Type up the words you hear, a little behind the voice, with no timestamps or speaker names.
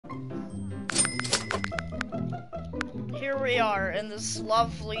here we are in this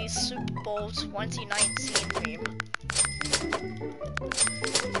lovely Super Bowl 2019 meme.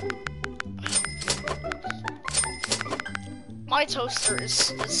 My toaster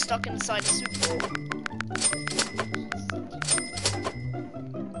is stuck inside the Super Bowl.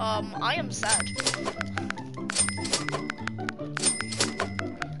 I am sad.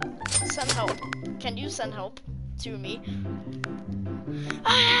 Send help. Can you send help to me?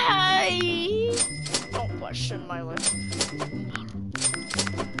 Don't question my life.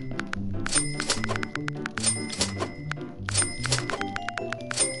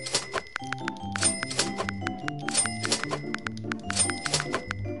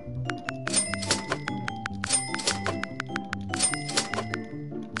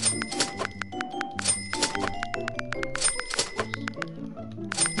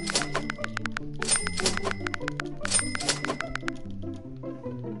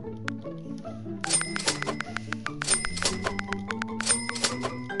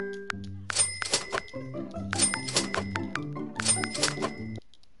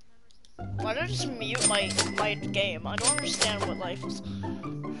 Why did I just mute my game? I don't understand what life is.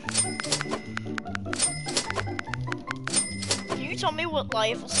 Can you tell me what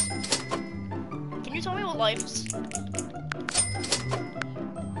life is? Can you tell me what life is?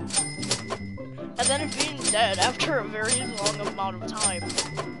 And then it being dead after a very long amount of time.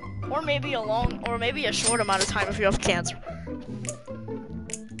 Or maybe a short amount of time if you have cancer.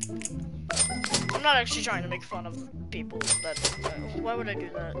 I'm not actually trying to make fun of people that, why would I do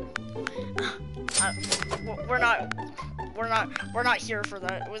that? We're not here for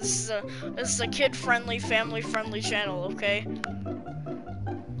that. This is a kid-friendly, family-friendly channel, okay?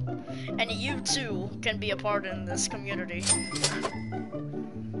 And you too can be a part in this community.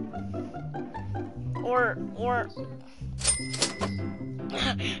 Or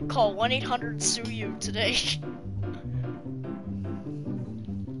call 1-800-SUE-YOU today.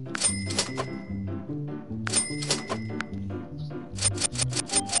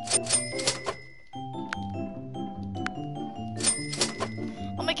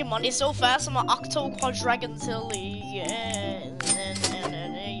 I'm making money so fast, I'm an octo quadrigantilly.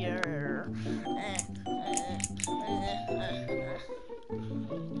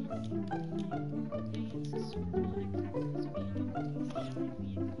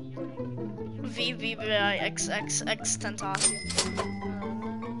 VVVIXXX Tentacion.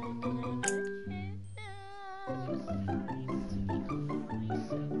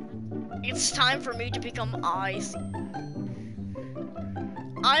 It's time for me to become icy.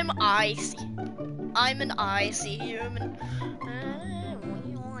 I'm icy. I'm an icy human.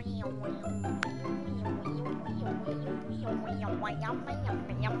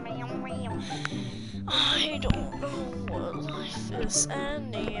 I don't know what life is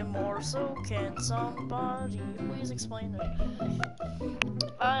anymore, so can somebody please explain it?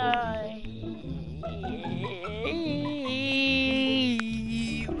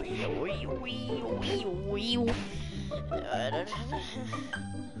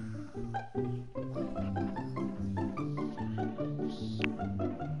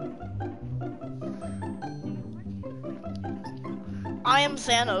 I am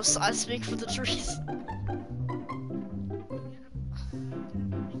Thanos, I speak for the trees.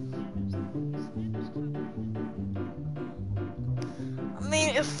 I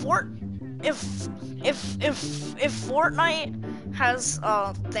mean, if Fortnite has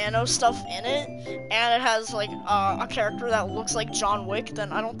Thanos stuff in it, and it has like a character that looks like John Wick,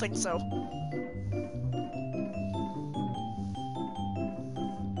 then I don't think so.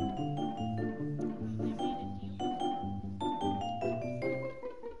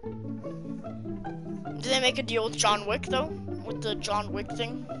 Did they make a deal with John Wick though? With the John Wick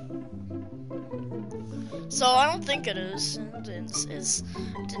thing? So I don't think it is.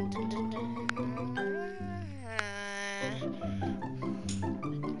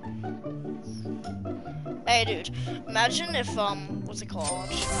 Hey dude, imagine if what's it called?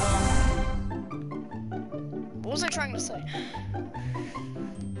 What was I trying to say?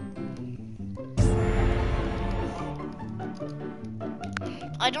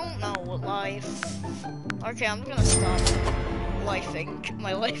 I don't know what life. Okay, I'm gonna stop lifing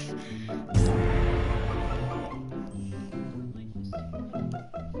my life.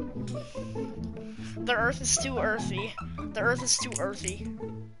 The earth is too earthy. The earth is too earthy.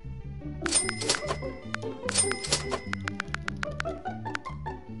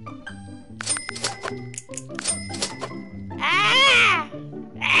 Ah!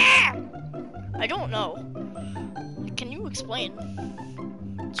 Ah! I don't know. Can you explain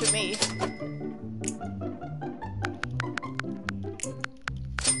to me?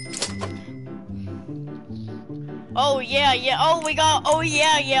 Oh yeah, yeah. Oh, we got oh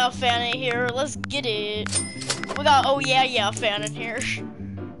yeah, yeah fan in here. Let's get it. We got oh yeah, yeah fan in here.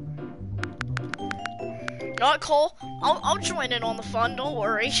 Not Cole. I'll join in on the fun. Don't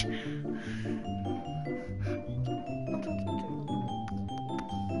worry.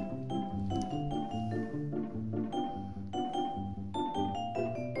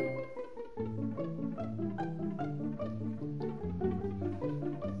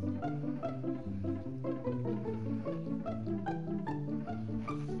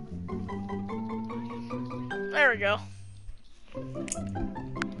 There we go.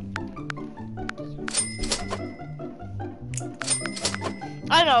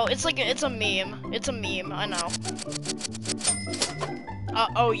 I know, it's like, it's a meme. It's a meme, I know.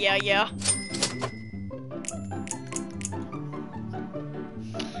 Oh yeah, yeah.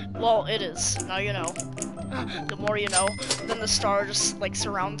 Well, it is. Now you know. The more you know. Then the star just, like,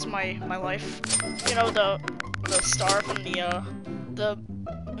 surrounds my life. You know, the star from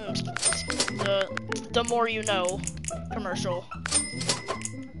the more you know commercial.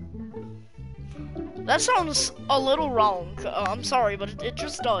 That sounds a little wrong. I'm sorry, but it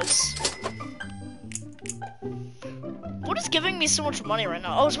just does. What is giving me so much money right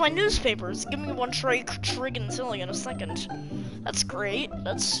now? Oh, it's my newspaper. It's giving me 1 trillion a second. That's great.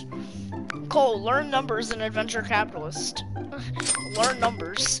 That's Cole. Learn numbers in Adventure Capitalist. Learn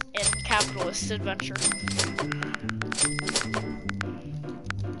numbers in Capitalist Adventure.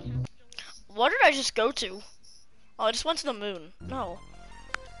 What did I just go to? Oh, I just went to the moon. No.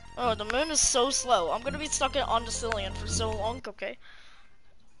 Oh, the moon is so slow. I'm gonna be stuck on Decillion for so long. Okay.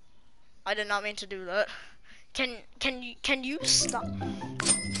 I did not mean to do that. Can you stop?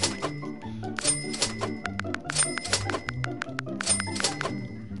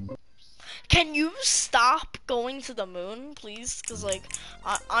 Can you stop going to the moon, please? Cause like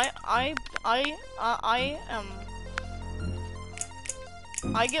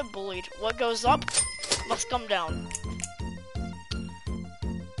I get bullied. What goes up must come down.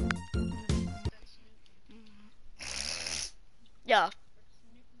 Yeah.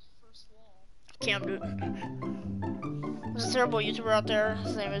 Cam Newton. There's a terrible YouTuber out there.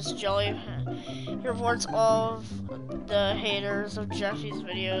 His name is Jelly. He reports all of the haters of Jeffy's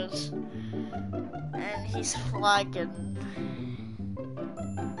videos, and he's flagging.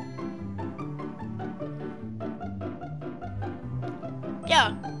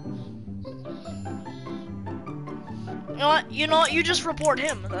 Yeah. You know what? You know what? You just report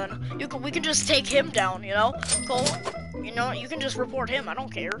him then. We can just take him down. You know, Cole. You know what? You can just report him. I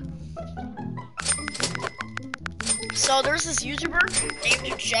don't care. So there's this YouTuber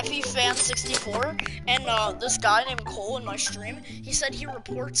named JeffyFan64, and this guy named Cole in my stream, he said he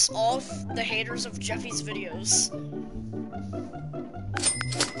reports all of the haters of Jeffy's videos.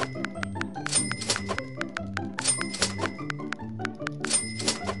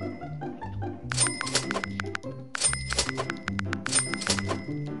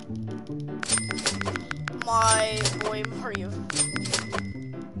 My boy Mario.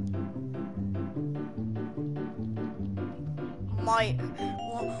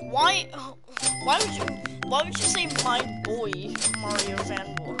 Why would you say my boy Mario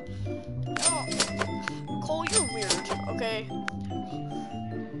fanboy? Oh, Cole, you're weird, okay?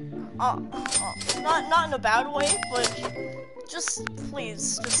 Not in a bad way, but just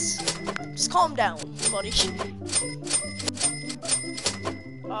please, just calm down, buddy.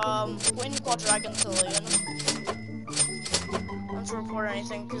 Queen Quadragon Cillian. To report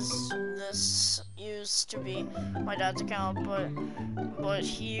anything because this used to be my dad's account, but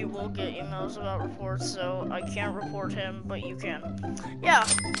he will get emails about reports, so I can't report him, but you can. Yeah,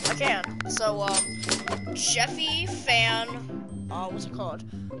 I can. So Jeffy Fan, what's it called?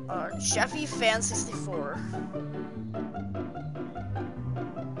 Jeffy Fan64.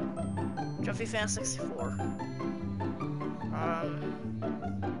 Jeffy Fan64.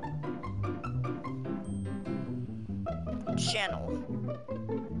 Channel.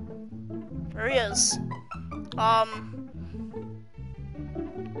 There he is.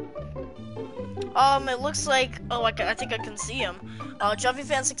 It looks like, oh, I think I can see him.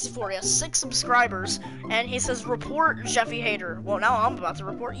 JeffyFan64, he has 6 subscribers, and he says, report Jeffy Hater. Well, now I'm about to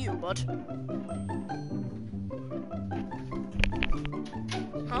report you, but...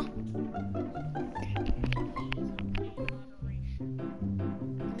 Huh?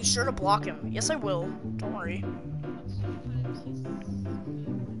 Be sure to block him. Yes, I will. Don't worry.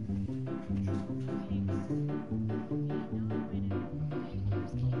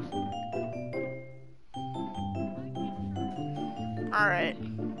 Alright.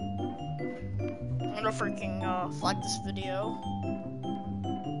 I'm gonna freaking flag this video.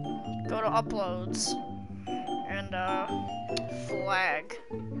 Go to uploads. And and flag.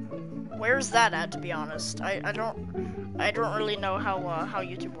 Where's that at, to be honest? I don't really know how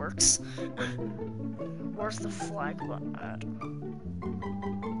YouTube works. Where's the flag button at?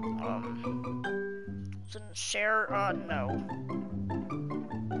 Didn't share? No.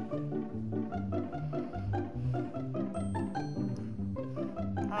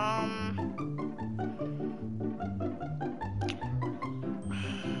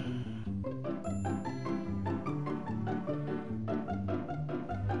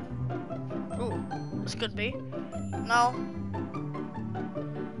 Ooh, this could be. No.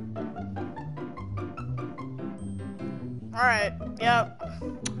 Alright, yeah.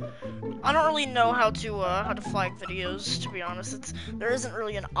 I don't really know how to flag videos, to be honest. There isn't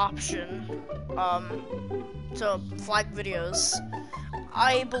really an option to flag videos.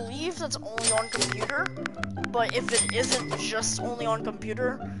 I believe that's only on computer, but if it isn't just only on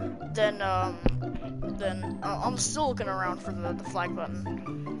computer, then I'm still looking around for the flag button.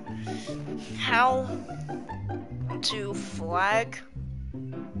 How to flag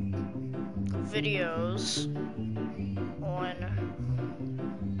videos on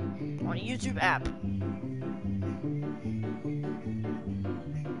a YouTube app.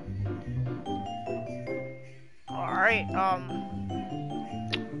 Alright,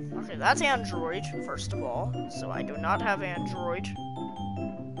 okay, that's Android, first of all, so I do not have Android.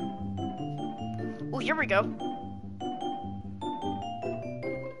 Oh, here we go.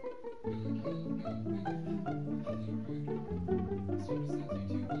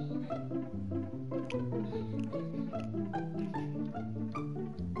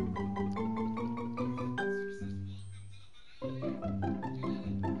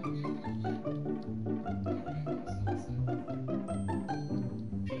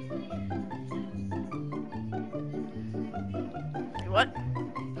 What?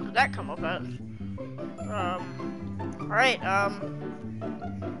 What did that come up at? Alright,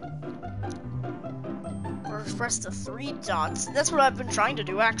 press the 3 dots. That's what I've been trying to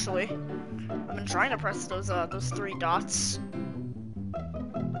do, actually. I've been trying to press those 3 dots.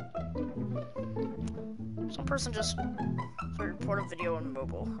 Some person just report a video on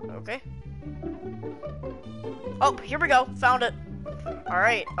mobile. Okay. Oh, here we go. Found it.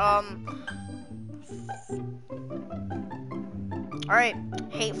 Alright, Alright,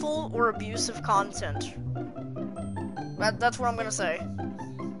 hateful or abusive content. That's what I'm gonna say.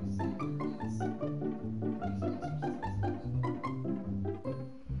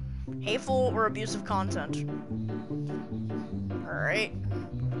 Hateful or abusive content. Alright.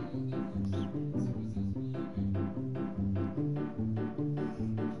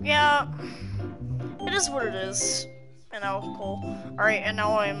 Yeah, it is what it is. You know, cool. Alright, and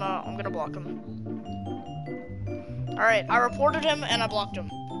now I'm gonna block him. Alright, I reported him and I blocked him.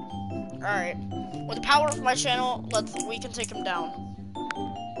 Alright. With the power of my channel, we can take him down.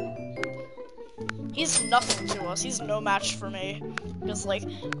 He's nothing to us. He's no match for me. Because, like,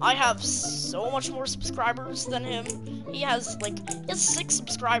 I have so much more subscribers than him. He has 6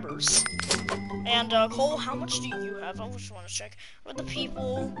 subscribers. And, Cole, how much do you have? I just want to check. With the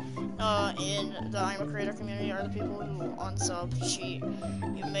people, in the I'm a Creator community are the people who unsub, cheat.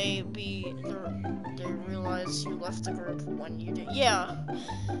 You may be, they realize you left the group when you did. Yeah.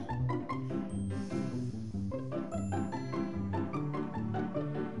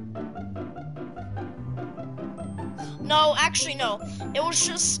 No, actually, no. It was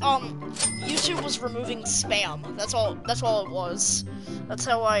just, YouTube was removing spam. That's all it was. That's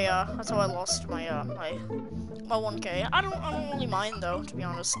how I lost my 1K. I don't really mind, though, to be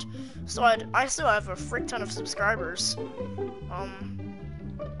honest. So I still have a frick ton of subscribers.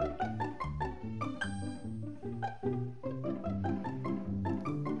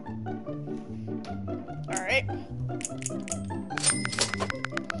 Alright.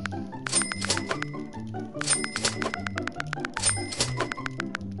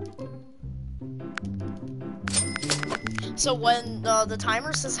 So when the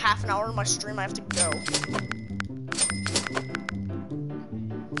timer says half an hour in my stream, I have to go.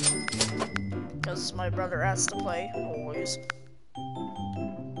 Because my brother has to play, always.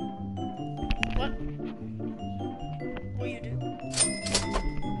 What? What will you do?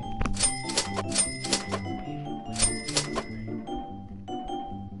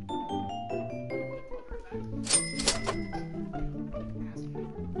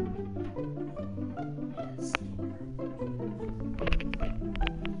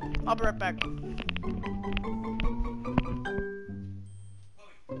 I'll be right back.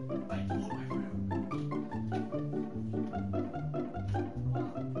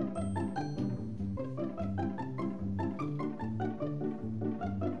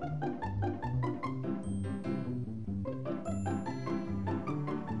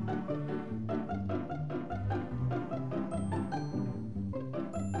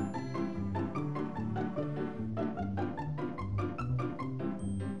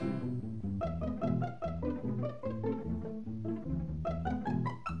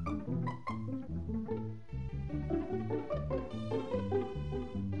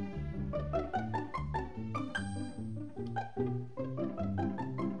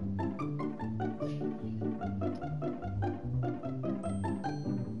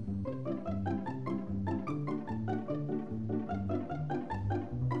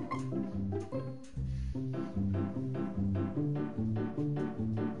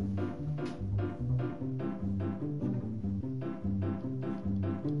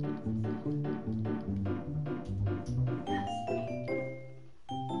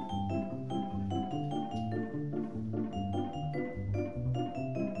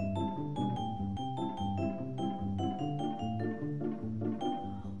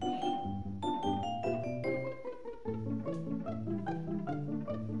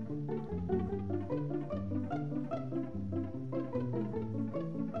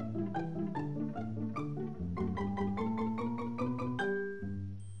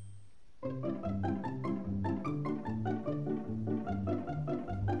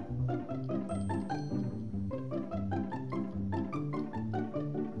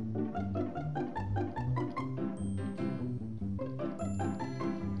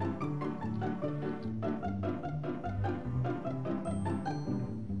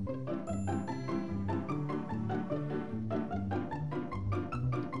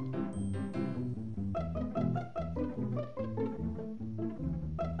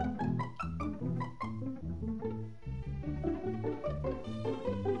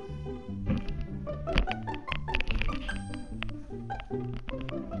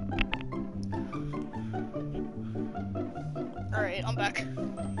 Wait, I'm back.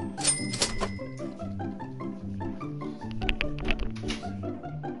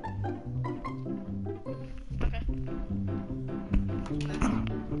 Okay.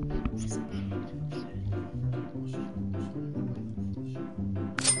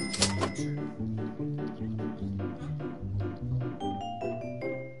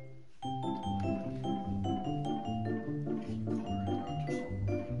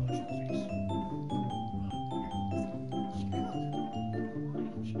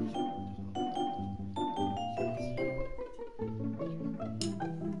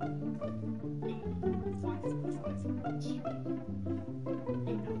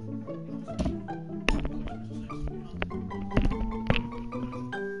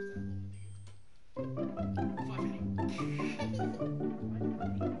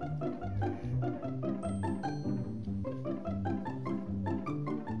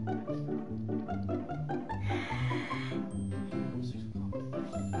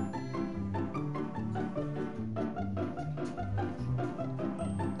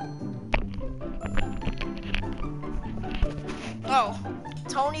 Oh,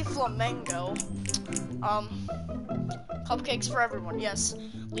 Tony Flamengo. Cupcakes for everyone. Yes,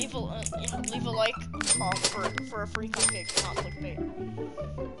 leave a leave a like for a free cupcake, not clickbait.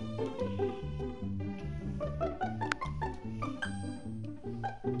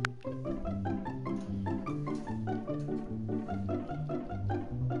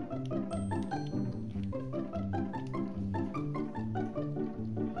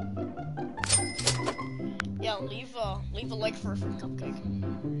 Yeah, leave a like for a free cupcake.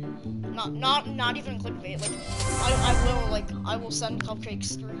 Not even clickbait. Like I will send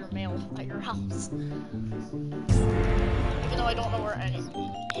cupcakes through your mail at your house. Even though I don't know where any. Even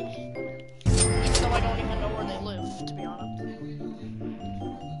though I don't even know where they live, to be honest.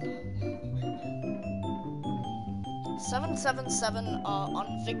 777 on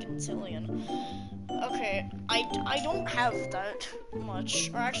Vigintillion. Okay, I don't have that much.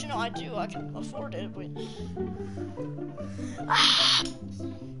 Or actually no, I do. I can afford it, but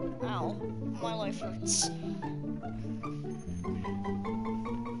ow, my life hurts.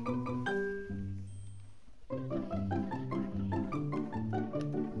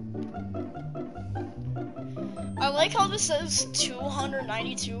 I like how this says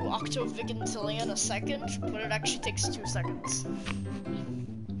 292 octovigintillion a second, but it actually takes 2 seconds.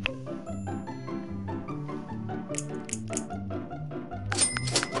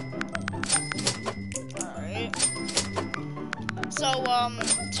 Alright. So,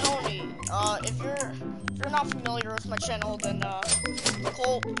 Tony, if you're not familiar with my channel, then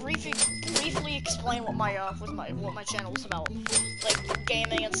Cole, briefly explain what my channel is about, like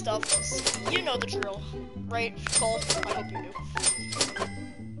gaming and stuff. You know the drill, right, Cole? I hope you do.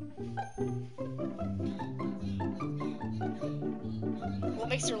 What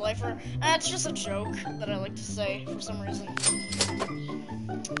makes your life hurt? It's just a joke that I like to say for some reason.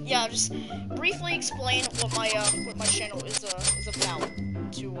 Yeah, just briefly explain what my channel is about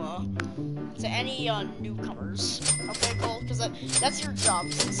to any newcomers. Okay, Cole? Because that's your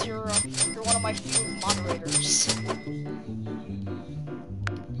job, since you're one of my few moderators.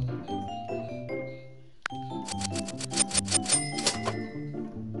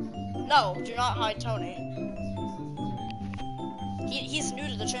 No, do not hide Tony. He's new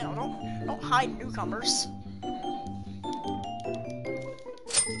to the channel. Don't hide newcomers.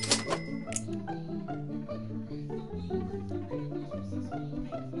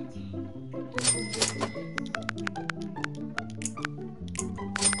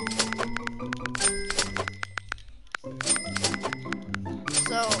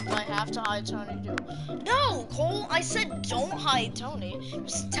 So I have to hide Tony too. No, Cole, I said don't hide Tony.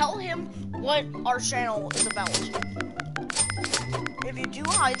 Just tell him what our channel is about. If you do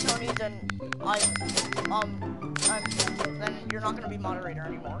hide Tony, then then you're not gonna be moderator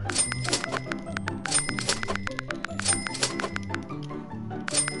anymore.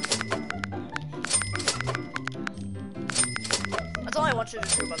 That's all I want you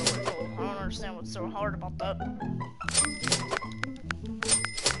to do, by the way, Cole. I don't understand what's so hard about that.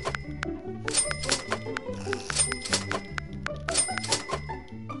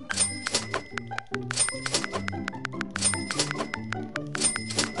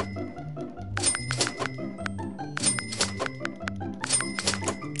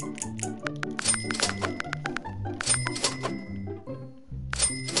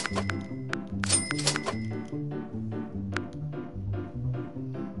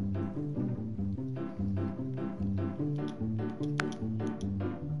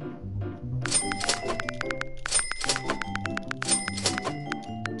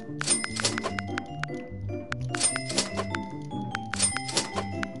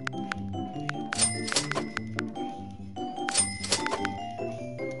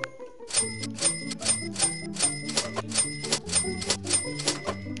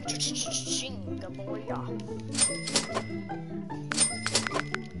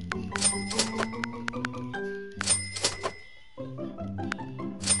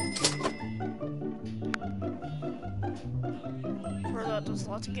 does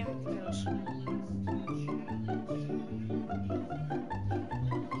lots of gaming videos.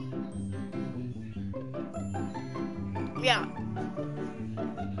 Yeah.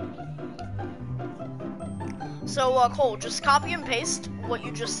 So, Cole, just copy and paste what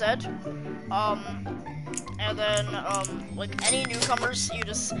you just said. And then, like, any newcomers, you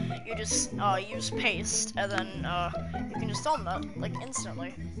just use paste, and then, you can just tell them that, like,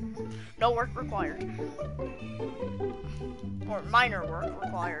 instantly. No work required. Or minor work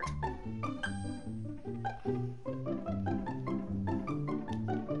required.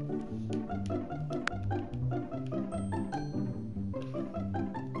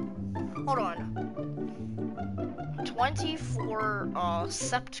 Hold on. 24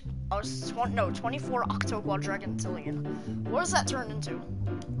 24 octoquadrigantillion. What does that turn into?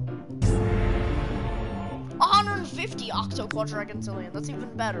 150 octoquadrigantillion. That's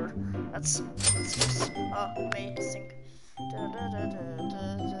even better. That's just amazing.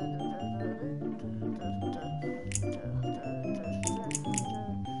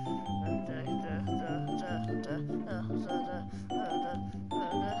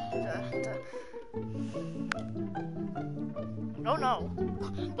 Oh no,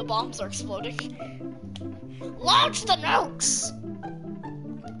 the bombs are exploding. Launch the nukes!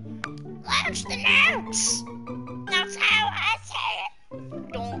 Launch the nukes! That's how I say it.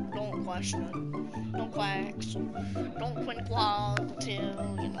 Don't question it. Don't question. Don't quinquad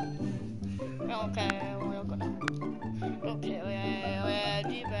till, you know. Okay, we're gonna. Okay,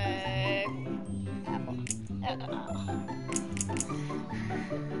 we'll be back.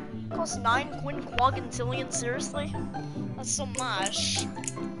 Cost 9 quinquagantillion, seriously? That's so much.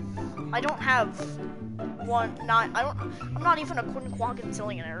 I don't have I'm not even a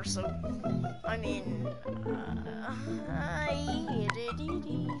quinquagantillionaire, so, I mean,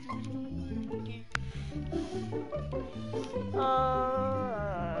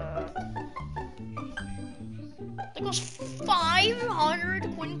 that goes 500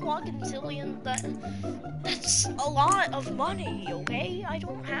 quinquagantillion. That's a lot of money, okay? I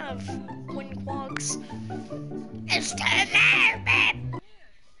don't have quinquags. It's too there, man.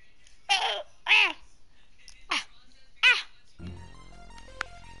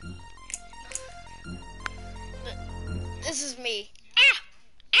 This is me.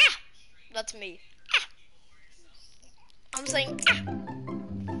 That's me. I'm saying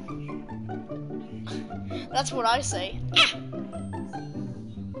That's what I say.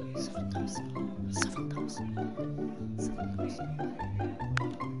 7,000. 7,000. 7,000.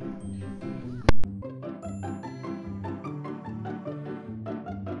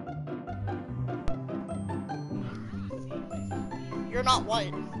 You're not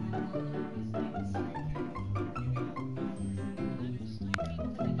white.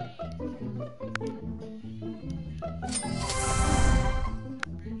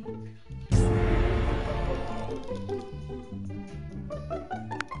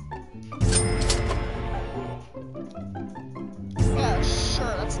 Yeah,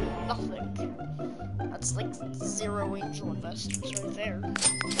 sure, that's nothing. That's like 0 angel investors right there.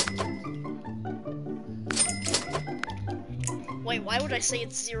 Wait, why would I say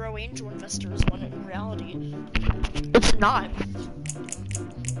it's 0 angel investors when in reality it's not?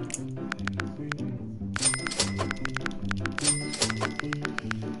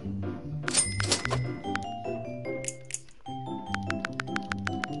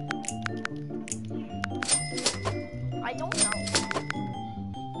 I don't know.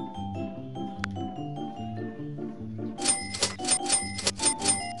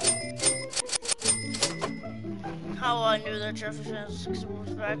 How I knew that Jeffrey was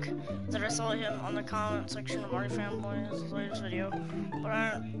back, that I saw him on the comment section of Mario Fanboy's latest video,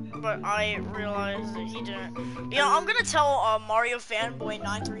 but I realized that he didn't. You know, I'm gonna tell Mario Fanboy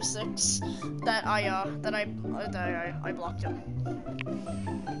 936 that I blocked him.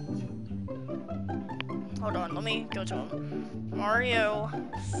 Hold on, let me go to him. Mario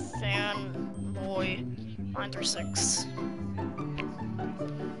Fanboy 936.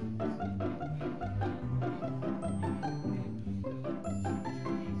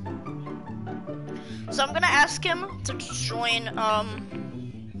 So I'm gonna ask him to join,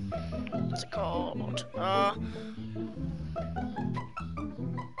 what's it called?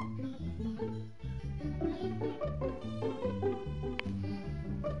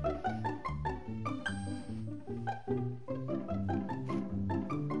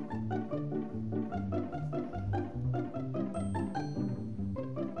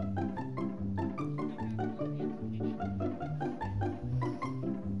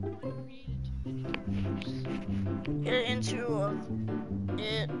 Get into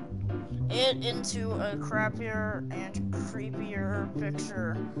get into a crappier and creepier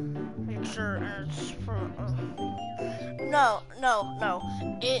picture, and it's no,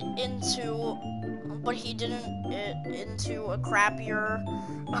 but he didn't it into a crappier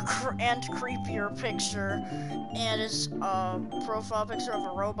and creepier picture, and his profile picture of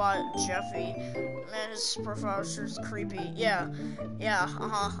a robot Jeffy. Man, his profile picture is creepy. Yeah,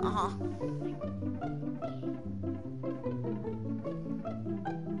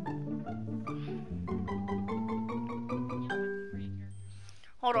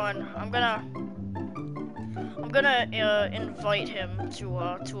 Hold on, I'm gonna invite him to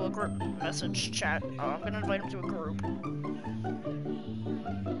a group message chat. I'm gonna invite him to a group.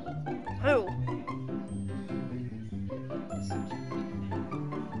 Who?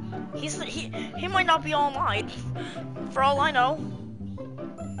 He might not be online. For all I know.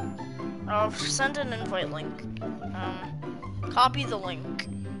 Send an invite link. Copy the link.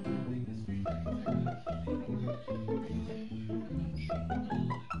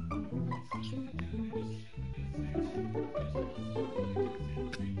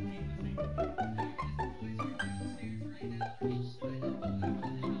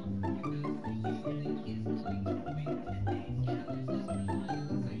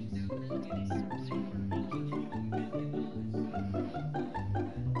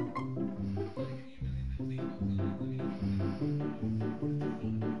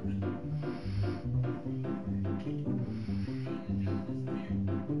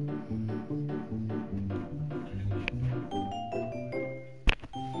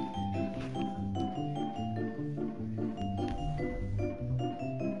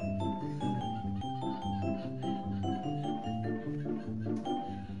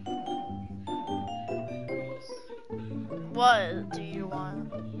 What do you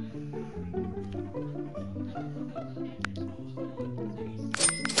want?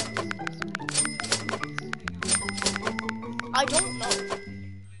 I don't know.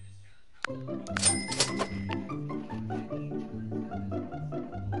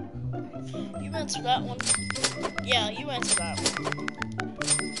 You answer that one. Yeah, you answer that one.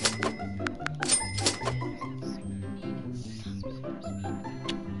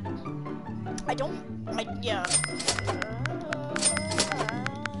 Yeah.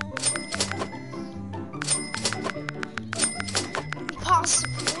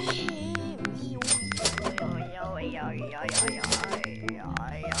 Possibly.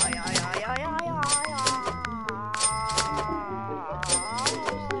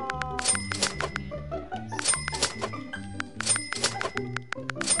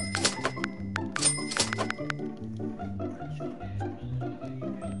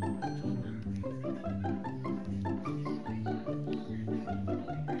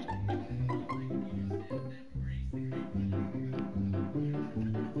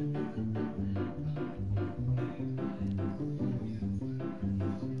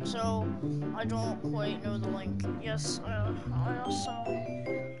 So, I don't quite know the link. Yes, I also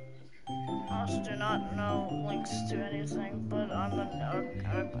do not know links to anything, but I'm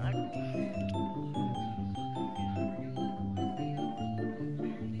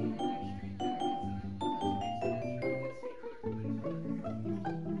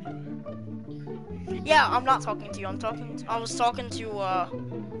Yeah, I'm not talking to you. I was talking to,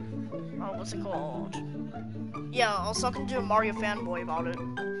 what's it called? Yeah, I was talking to a Mario fanboy about it.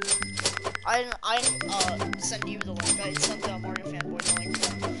 I didn't send you the link. I sent the Mario fanboy the link.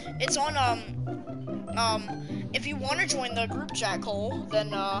 It's on, if you want to join the group chat, Cole, then,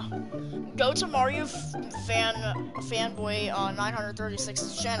 go to Mario fanboy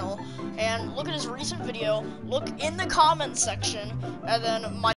 936's channel and look at his recent video. Look in the comments section, and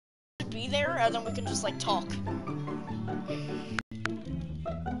then my should be there, and then we can just like talk.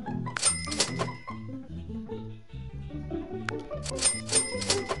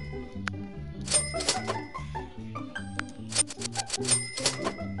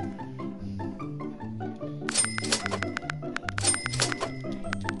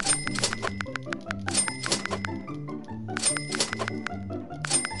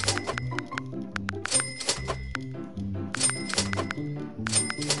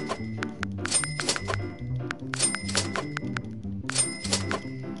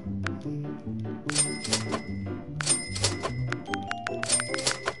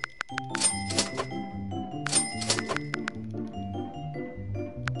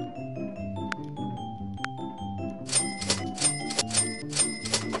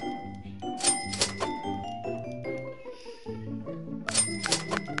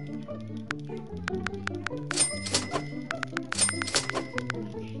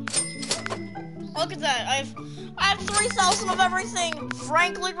 Look at that. I have 3,000 of everything.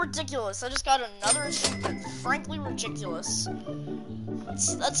 Frankly ridiculous. I just got another achievement. Frankly ridiculous.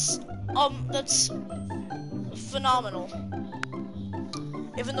 That's phenomenal.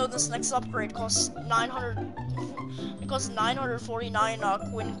 Even though this next upgrade costs 900, it costs 949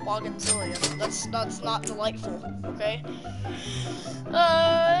 quinquagazillion. That's not delightful. Okay.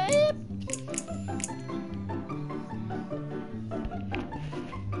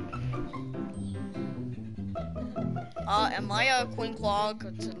 Am I a quinquag?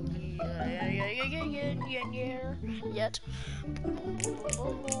 Yet.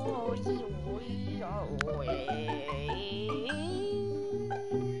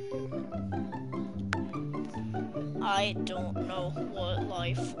 I don't know what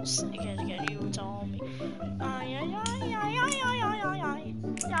life will say. Can you tell me?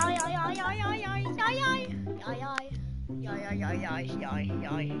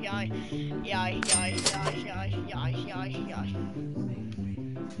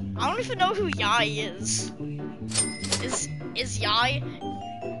 I don't even know who Yai is. Is Yai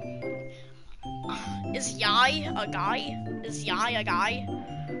a guy? Is Yai a guy?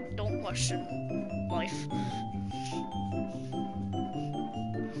 Don't question life.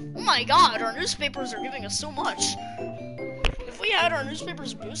 Oh my god, our newspapers are giving us so much. If we had our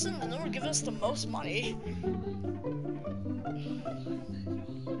newspapers boosted, then they would give us the most money.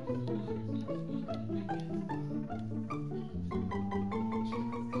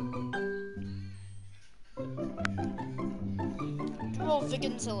 Duo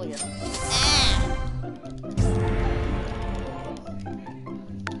Vigantillion.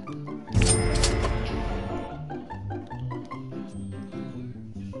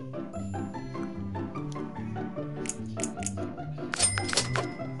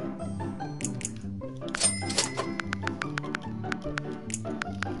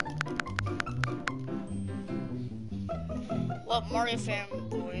 What Mario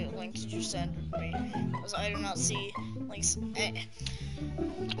fanboy link did you send me? Because I do not see links.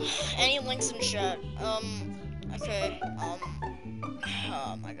 Any links in chat. Okay. Oh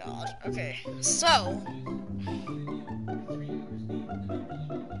my god. Okay. So.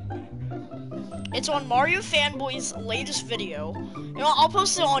 It's on Mario Fanboy's latest video. You know, I'll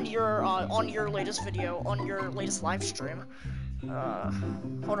post it on your latest video, on your latest live stream.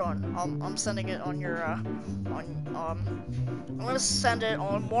 Hold on. I'm sending it on your, I'm gonna send it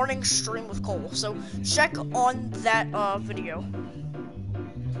on Morning Stream with Cole. So check on that, video.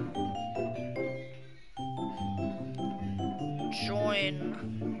 Join.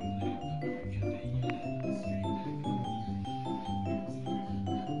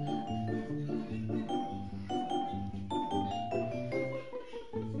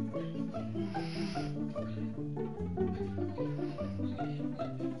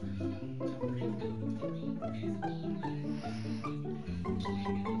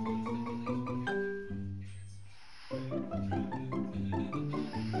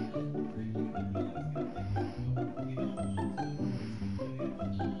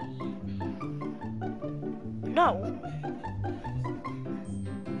 No.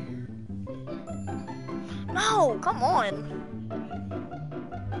 No, come on.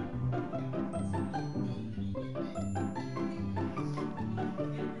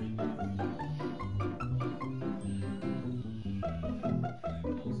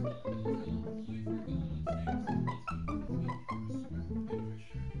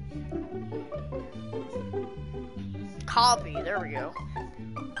 Copy, there we go.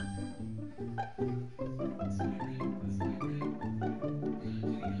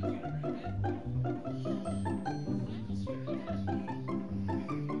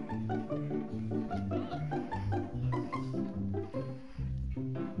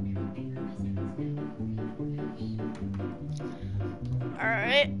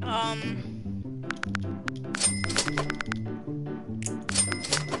 Alright,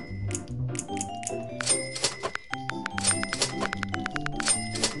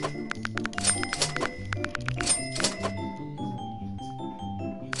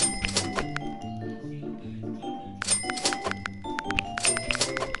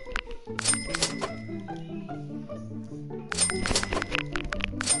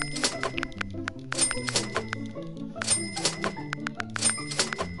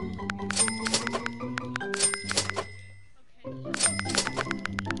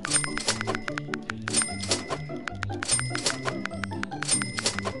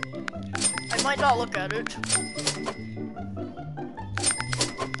 I might not look at it.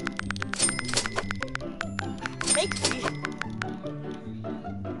 Make me.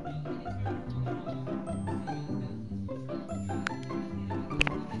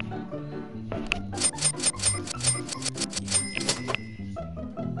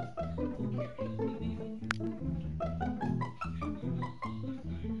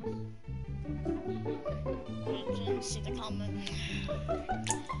 See the comment.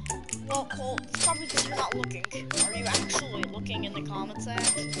 Well, Cole, it's probably because you're not looking. Are you actually looking in the comments app?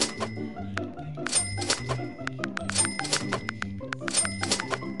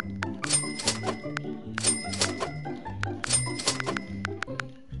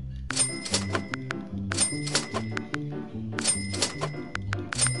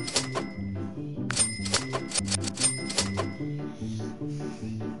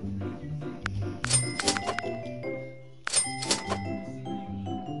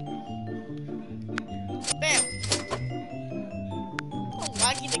 Bam! How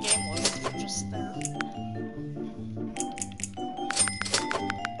laggy the game was just there.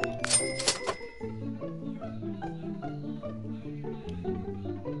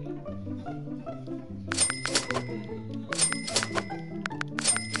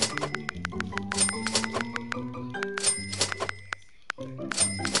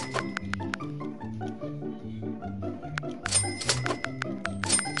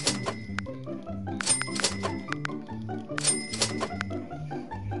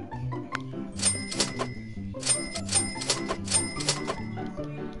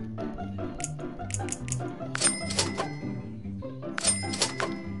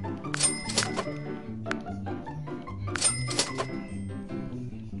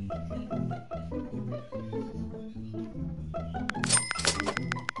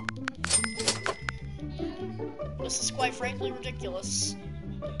 This is quite frankly ridiculous.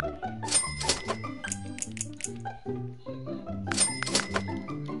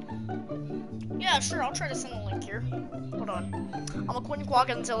 Yeah, sure, I'll try to send a link here. Hold on. I'm a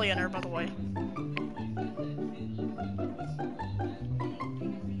quintillionaire, by the way.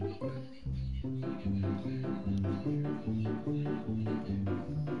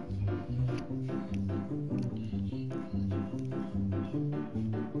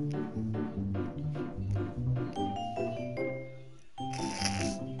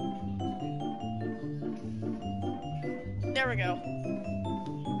 There we go.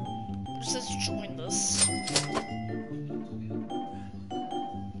 It says join this.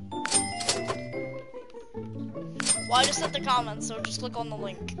 Well, I just sent the comments, so just click on the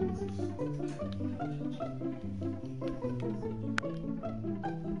link.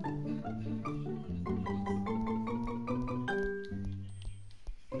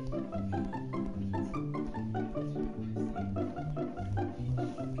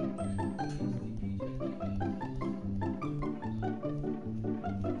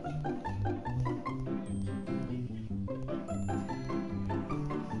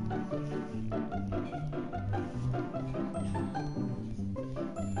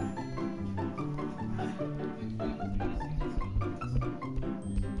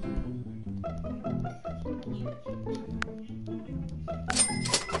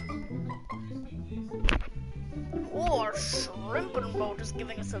 Or shrimp and boat is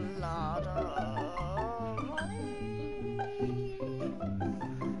giving us a lot of money.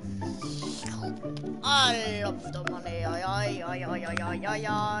 I love the money. I got the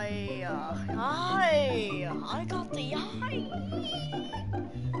eye.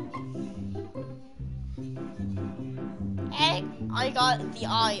 I got the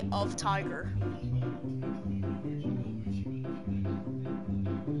eye of tiger.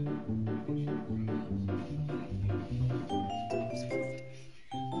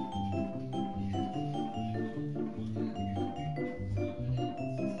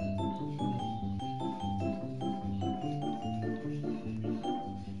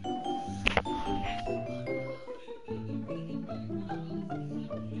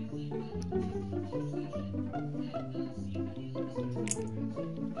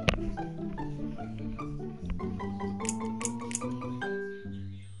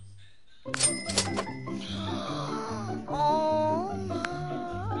 Oh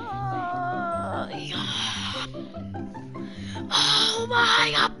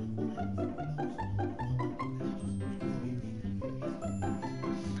my god!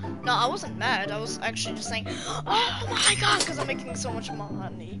 No, I wasn't mad. I was actually just saying, oh my god, because I'm making so much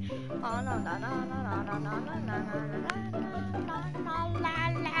money.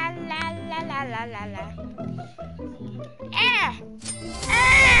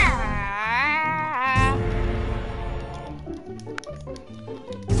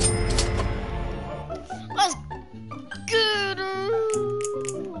 Let's get it.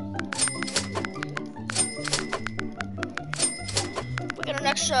 We got an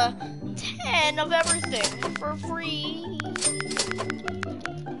extra 10 of everything for free.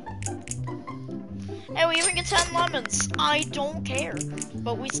 And we even get 10 lemons. I don't care,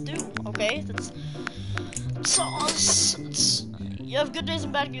 but we do. Okay, that's so. You have good days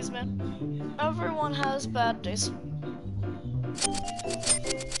and bad days, man. Everyone has bad days.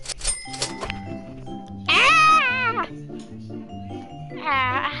 Ah!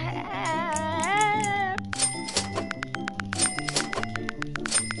 Ah!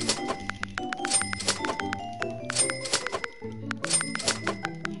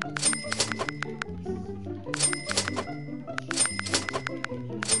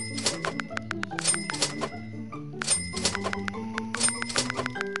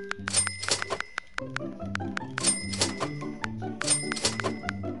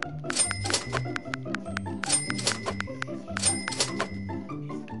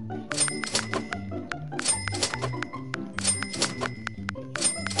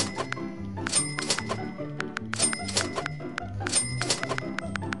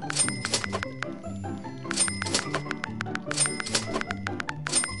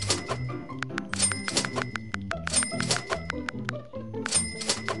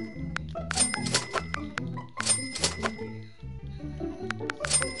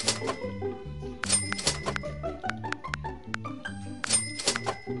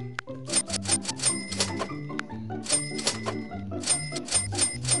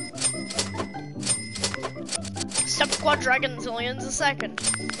 Step quadragon zillions a second.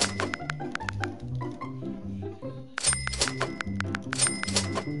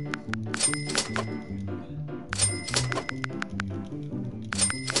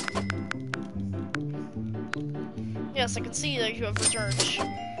 Yes, I can see that you have returned.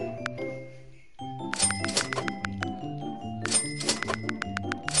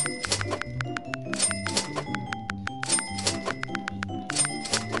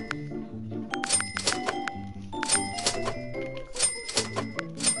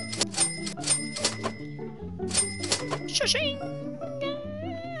 Shashing!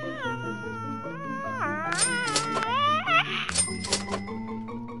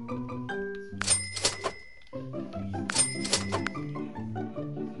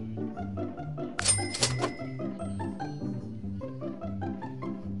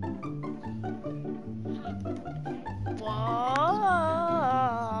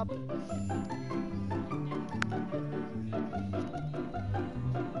 Wop.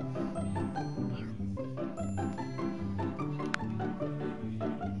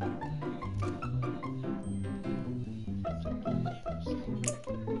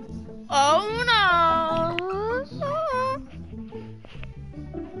 Oh no!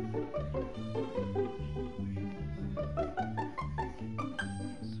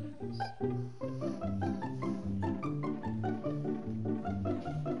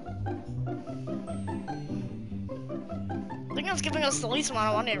 The thing that's giving us the least amount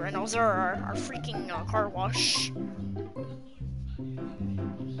of money right now is our freaking car wash.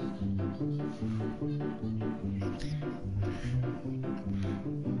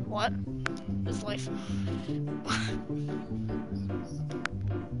 What is life?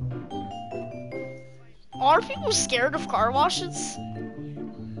 Are people scared of car washes?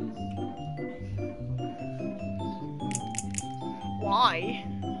 Why?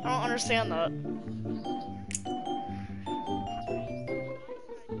 I don't understand that.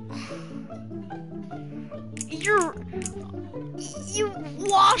 You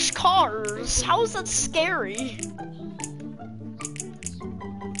wash cars. How is that scary?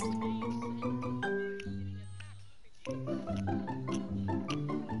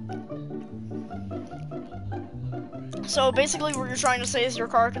 So basically what you're trying to say is your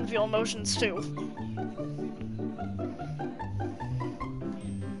car can feel emotions too.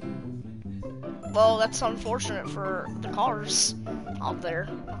 Well, that's unfortunate for the cars out there,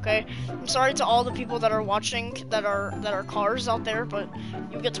 okay? I'm sorry to all the people that are watching that are cars out there, but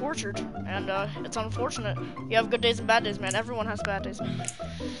you get tortured, and it's unfortunate. You have good days and bad days, man. Everyone has bad days.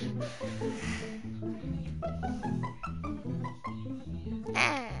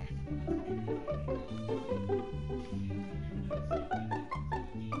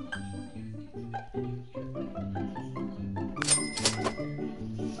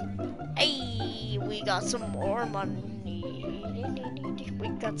 Hey, we got some more money. We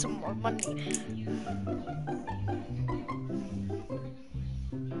got some more money.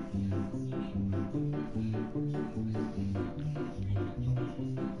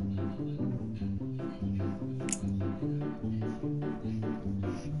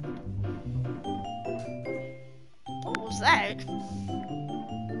 What was that?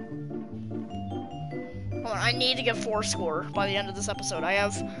 Hold on, I need to get 4 score by the end of this episode. I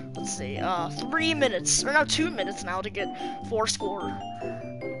have, let's see, 3 minutes, or no, 2 minutes now to get 4 score.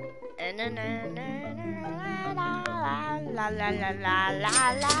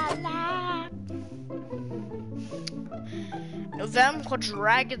 Them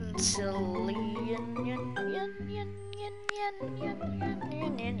quadrantillion.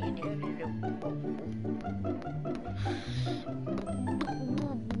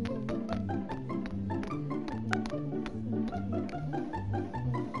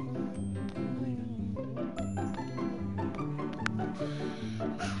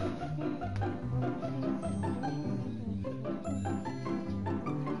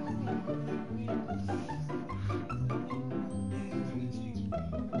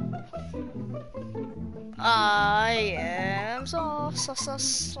 I am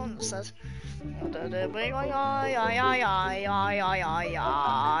sunset.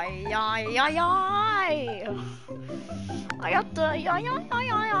 I got the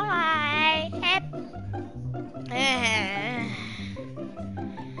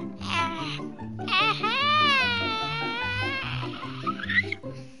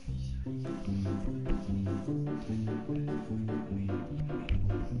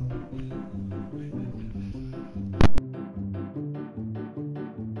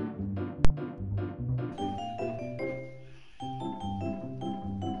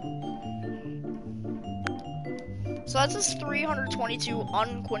So that's just 322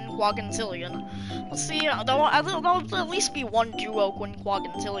 unquinquagintillion. Let's see, there'll at least be one duo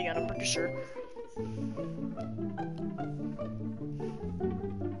quinquagintillion, I'm pretty sure.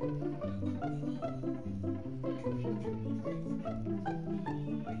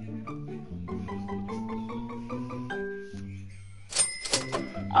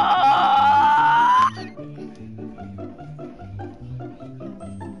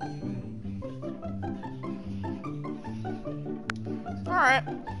 Alright.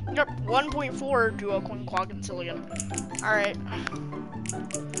 Yep, 1.4 duo quinquagintillion. Alright.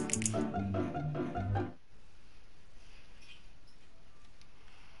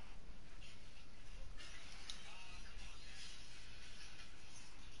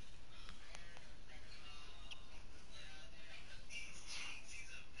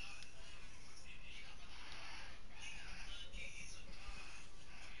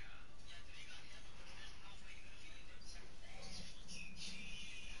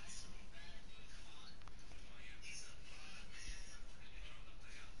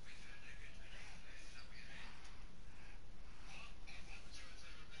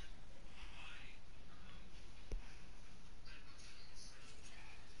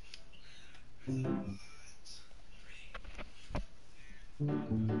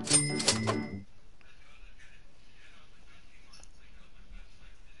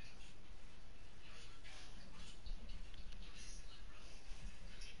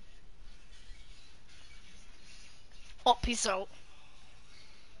 Oh, peace out.